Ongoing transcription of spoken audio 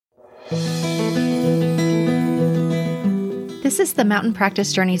This is the Mountain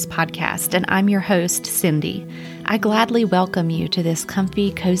Practice Journeys podcast, and I'm your host, Cindy. I gladly welcome you to this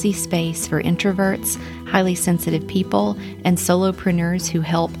comfy, cozy space for introverts, highly sensitive people, and solopreneurs who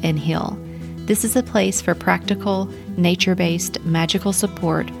help and heal. This is a place for practical, nature-based, magical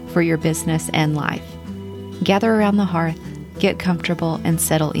support for your business and life. Gather around the hearth, get comfortable, and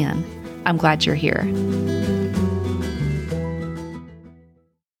settle in. I'm glad you're here.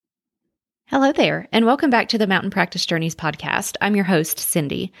 Hello there, and welcome back to the Mountain Practice Journeys podcast. I'm your host,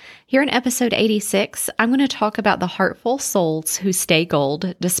 Cindy. Here in episode 86, I'm going to talk about the heartful souls who stay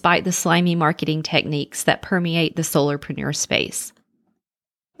gold despite the slimy marketing techniques that permeate the solopreneur space.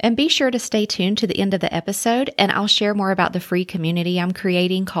 And be sure to stay tuned to the end of the episode, and I'll share more about the free community I'm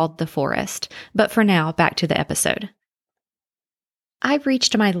creating called The Forest. But for now, back to the episode. I've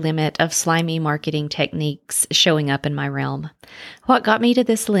reached my limit of slimy marketing techniques showing up in my realm. What got me to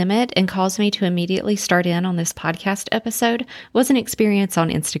this limit and caused me to immediately start in on this podcast episode was an experience on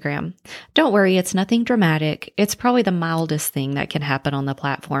Instagram. Don't worry, it's nothing dramatic. It's probably the mildest thing that can happen on the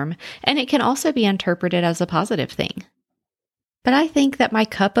platform, and it can also be interpreted as a positive thing. But I think that my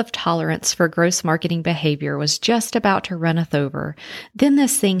cup of tolerance for gross marketing behavior was just about to runneth over. Then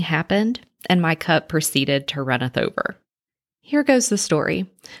this thing happened, and my cup proceeded to runneth over. Here goes the story.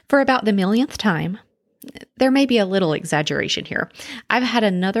 For about the millionth time, there may be a little exaggeration here, I've had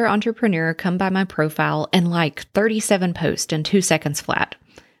another entrepreneur come by my profile and like 37 posts in 2 seconds flat.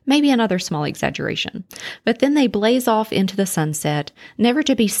 Maybe another small exaggeration. But then they blaze off into the sunset, never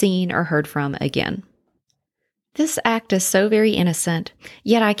to be seen or heard from again. This act is so very innocent,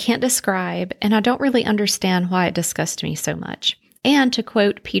 yet I can't describe, and I don't really understand why it disgusts me so much. And to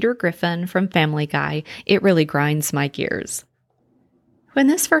quote Peter Griffin from Family Guy, it really grinds my gears. When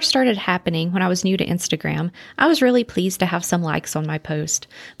this first started happening when I was new to Instagram, I was really pleased to have some likes on my post,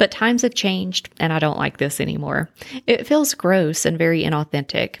 but times have changed and I don't like this anymore. It feels gross and very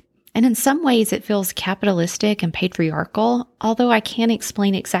inauthentic, and in some ways it feels capitalistic and patriarchal, although I can't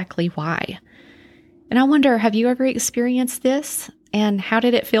explain exactly why. And I wonder, have you ever experienced this, and how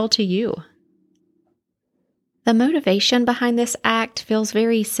did it feel to you? The motivation behind this act feels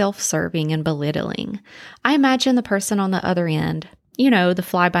very self-serving and belittling. I imagine the person on the other end, the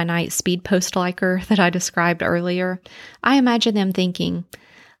fly-by-night speed post liker that I described earlier. I imagine them thinking,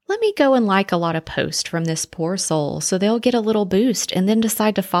 let me go and like a lot of posts from this poor soul so they'll get a little boost and then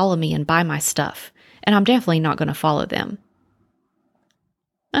decide to follow me and buy my stuff. And I'm definitely not going to follow them.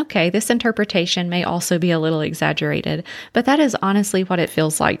 Okay, this interpretation may also be a little exaggerated, but that is honestly what it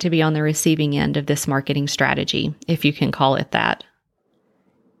feels like to be on the receiving end of this marketing strategy, if you can call it that.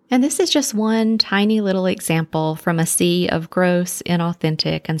 And this is just one tiny little example from a sea of gross,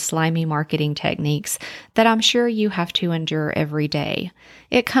 inauthentic, and slimy marketing techniques that I'm sure you have to endure every day.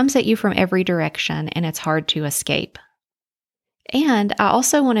 It comes at you from every direction, and it's hard to escape. And I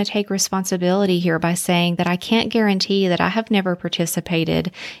also want to take responsibility here by saying that I can't guarantee that I have never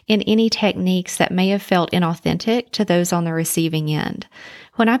participated in any techniques that may have felt inauthentic to those on the receiving end.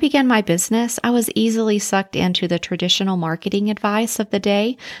 When I began my business, I was easily sucked into the traditional marketing advice of the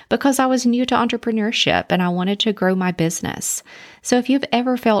day because I was new to entrepreneurship and I wanted to grow my business. So if you've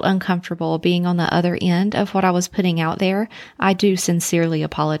ever felt uncomfortable being on the other end of what I was putting out there, I do sincerely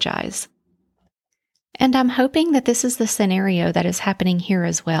apologize. And I'm hoping that this is the scenario that is happening here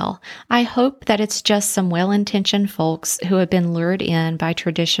as well. I hope that it's just some well-intentioned folks who have been lured in by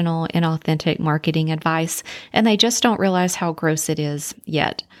traditional inauthentic marketing advice, and they just don't realize how gross it is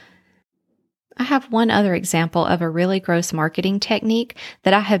yet. I have one other example of a really gross marketing technique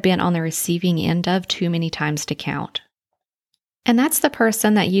that I have been on the receiving end of too many times to count. And that's the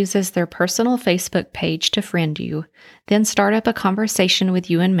person that uses their personal Facebook page to friend you, then start up a conversation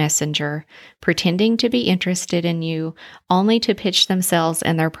with you in Messenger, pretending to be interested in you, only to pitch themselves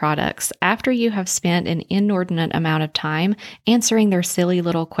and their products after you have spent an inordinate amount of time answering their silly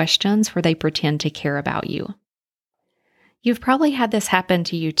little questions where they pretend to care about you. You've probably had this happen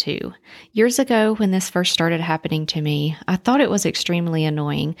to you too. Years ago, when this first started happening to me, I thought it was extremely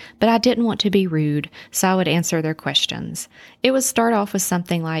annoying, but I didn't want to be rude, so I would answer their questions. It would start off with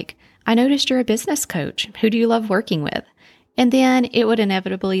something like, I noticed you're a business coach. Who do you love working with? And then it would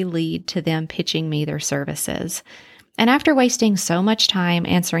inevitably lead to them pitching me their services. And after wasting so much time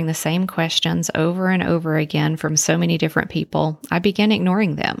answering the same questions over and over again from so many different people, I began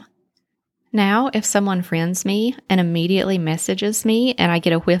ignoring them. Now, if someone friends me and immediately messages me and I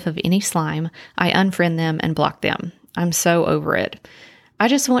get a whiff of any slime, I unfriend them and block them. I'm so over it. I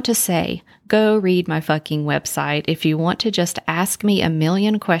just want to say, go read my fucking website if you want to just ask me a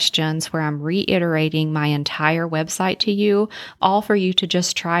million questions where I'm reiterating my entire website to you, all for you to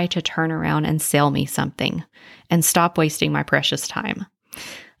just try to turn around and sell me something. And stop wasting my precious time.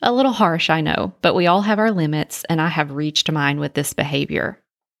 A little harsh, I know, but we all have our limits, and I have reached mine with this behavior.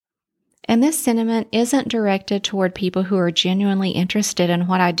 And this sentiment isn't directed toward people who are genuinely interested in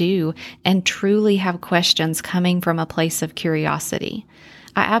what I do and truly have questions coming from a place of curiosity.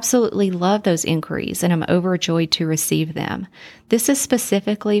 I absolutely love those inquiries and am overjoyed to receive them. This is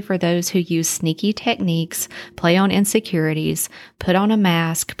specifically for those who use sneaky techniques, play on insecurities, put on a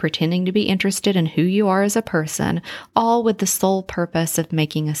mask, pretending to be interested in who you are as a person, all with the sole purpose of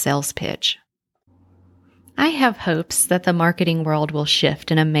making a sales pitch. I have hopes that the marketing world will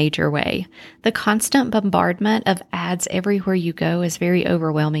shift in a major way. The constant bombardment of ads everywhere you go is very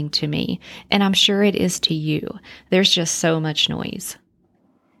overwhelming to me, and I'm sure it is to you. There's just so much noise.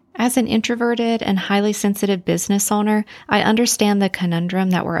 As an introverted and highly sensitive business owner, I understand the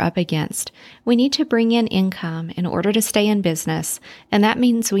conundrum that we're up against. We need to bring in income in order to stay in business, and that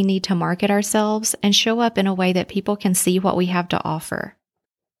means we need to market ourselves and show up in a way that people can see what we have to offer.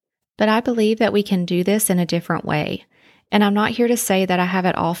 But I believe that we can do this in a different way, and I'm not here to say that I have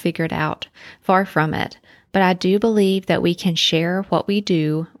it all figured out. Far from it. But I do believe that we can share what we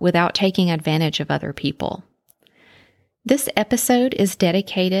do without taking advantage of other people. This episode is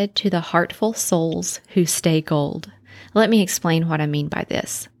dedicated to the heartful souls who stay gold. Let me explain what I mean by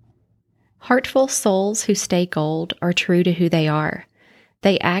this. Heartful souls who stay gold are true to who they are.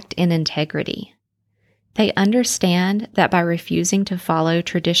 They act in integrity. They understand that by refusing to follow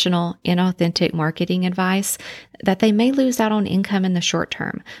traditional, inauthentic marketing advice, that they may lose out on income in the short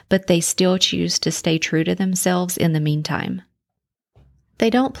term, but they still choose to stay true to themselves in the meantime. They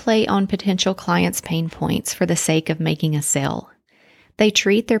don't play on potential clients' pain points for the sake of making a sale. They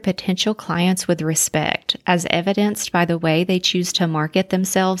treat their potential clients with respect, as evidenced by the way they choose to market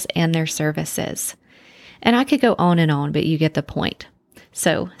themselves and their services. And I could go on and on, but you get the point.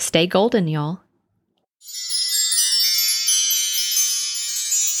 So stay golden, y'all.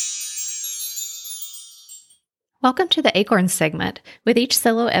 Welcome to the Acorns segment. With each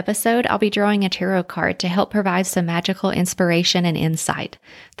solo episode, I'll be drawing a tarot card to help provide some magical inspiration and insight.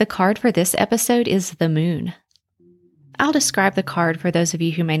 The card for this episode is the Moon. I'll describe the card for those of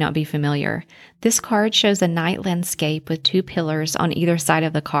you who may not be familiar. This card shows a night landscape with two pillars on either side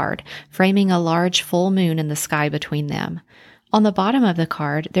of the card, framing a large full moon in the sky between them. On the bottom of the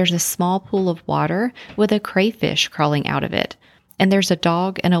card, there's a small pool of water with a crayfish crawling out of it, and there's a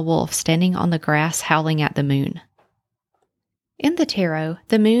dog and a wolf standing on the grass howling at the moon. In the tarot,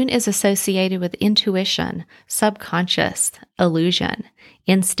 the moon is associated with intuition, subconscious, illusion,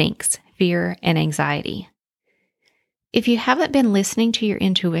 instincts, fear, and anxiety. If you haven't been listening to your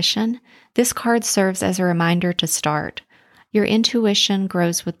intuition, this card serves as a reminder to start. Your intuition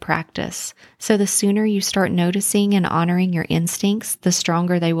grows with practice, so the sooner you start noticing and honoring your instincts, the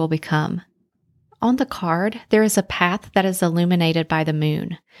stronger they will become. On the card, there is a path that is illuminated by the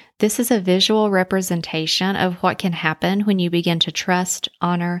moon. This is a visual representation of what can happen when you begin to trust,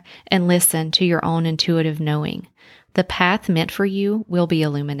 honor, and listen to your own intuitive knowing. The path meant for you will be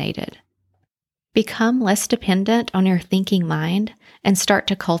illuminated. Become less dependent on your thinking mind and start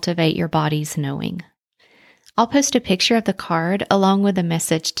to cultivate your body's knowing. I'll post a picture of the card along with a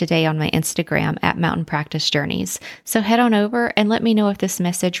message today on my Instagram at Mountain Practice Journeys, so head on over and let me know if this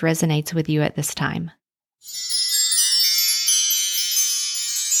message resonates with you at this time.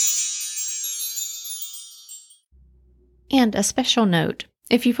 And a special note,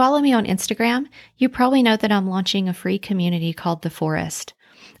 if you follow me on Instagram, you probably know that I'm launching a free community called The Forest.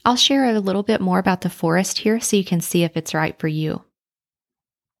 I'll share a little bit more about The Forest here so you can see if it's right for you.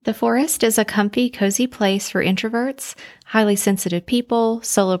 The Forest is a comfy, cozy place for introverts, highly sensitive people,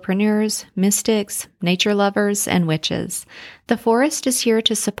 solopreneurs, mystics, nature lovers, and witches. The Forest is here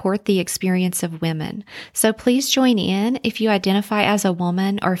to support the experience of women, so please join in if you identify as a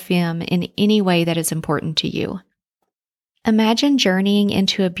woman or femme in any way that is important to you. Imagine journeying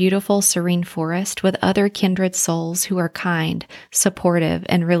into a beautiful, serene forest with other kindred souls who are kind, supportive,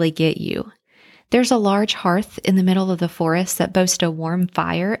 and really get you. There's a large hearth in the middle of the forest that boasts a warm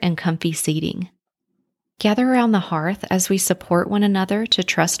fire and comfy seating. Gather around the hearth as we support one another to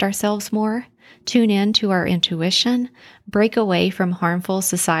trust ourselves more, tune in to our intuition, break away from harmful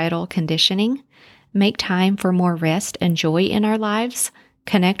societal conditioning, make time for more rest and joy in our lives,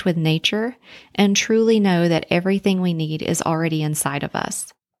 connect with nature, and truly know that everything we need is already inside of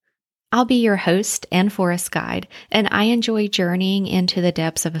us. I'll be your host and forest guide, and I enjoy journeying into the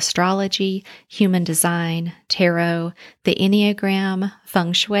depths of astrology, human design, tarot, the Enneagram,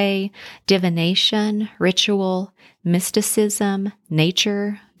 feng shui, divination, ritual, mysticism,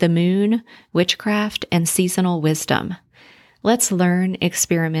 nature, the moon, witchcraft, and seasonal wisdom. Let's learn,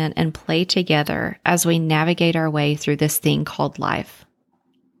 experiment, and play together as we navigate our way through this thing called life.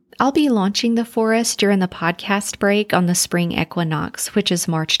 I'll be launching the forest during the podcast break on the spring equinox, which is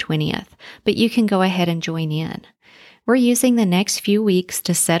March 20th, but you can go ahead and join in. We're using the next few weeks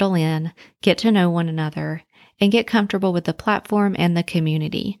to settle in, get to know one another, and get comfortable with the platform and the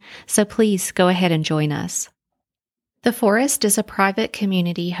community, so please go ahead and join us. The Forest is a private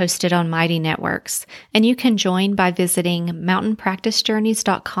community hosted on Mighty Networks, and you can join by visiting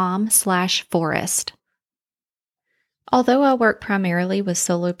mountainpracticejourneys.com/forest. Although I work primarily with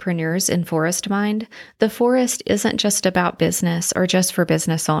solopreneurs in Forest Mind, the Forest isn't just about business or just for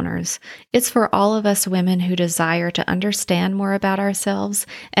business owners. It's for all of us women who desire to understand more about ourselves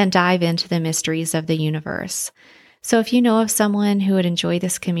and dive into the mysteries of the universe. So if you know of someone who would enjoy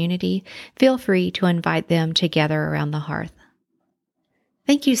this community, feel free to invite them to gather around the hearth.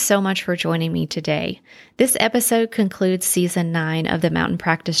 Thank you so much for joining me today. This episode concludes Season 9 of the Mountain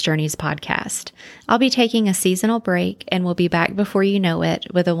Practice Journeys podcast. I'll be taking a seasonal break and we'll be back before you know it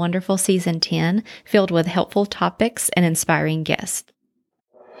with a wonderful Season 10 filled with helpful topics and inspiring guests.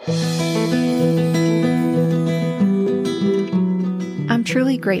 I'm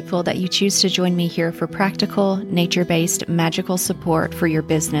truly grateful that you choose to join me here for practical, nature-based, magical support for your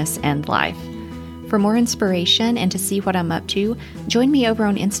business and life. For more inspiration and to see what I'm up to, join me over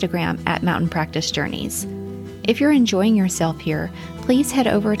on Instagram at Mountain Practice Journeys. If you're enjoying yourself here, please head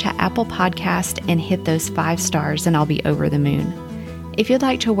over to Apple Podcast and hit those 5 stars and I'll be over the moon. If you'd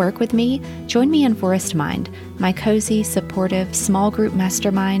like to work with me, join me in Forest Mind, my cozy, supportive, small group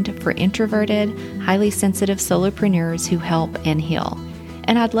mastermind for introverted, highly sensitive solopreneurs who help and heal.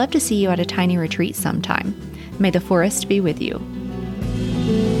 And I'd love to see you at a tiny retreat sometime. May the forest be with you.